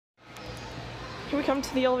Here we come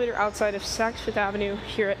to the elevator outside of Saks Fifth Avenue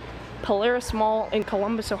here at Polaris Mall in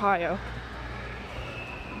Columbus, Ohio.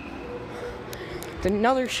 It's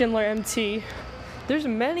another Schindler MT. There's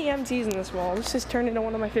many MTs in this mall. This has turned into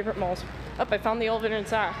one of my favorite malls. I found the elevator in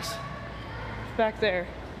Saks. Back there.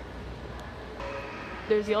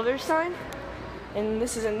 There's the elevator sign, and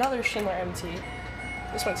this is another Schindler MT.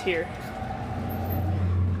 This one's here.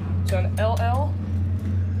 So an LL.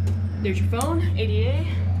 There's your phone, ADA,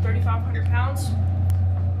 3,500 pounds.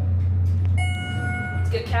 Let's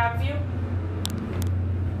get a cab view.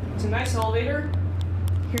 It's a nice elevator.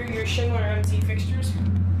 Here are your Schindler MT fixtures.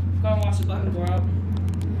 Go and watch the button blow out.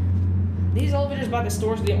 These elevators by the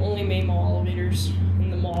stores are the only main mall elevators in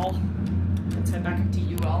the mall. Let's head back up to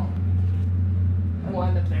UL. And we'll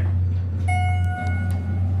end up there.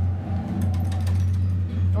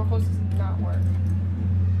 Door close does not work.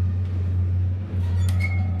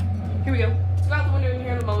 Here we go. Let's go out the window and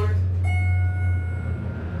hear the motor.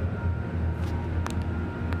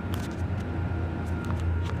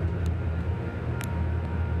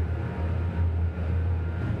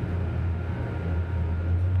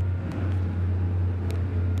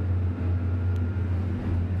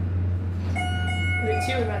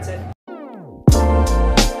 Two, and that's it.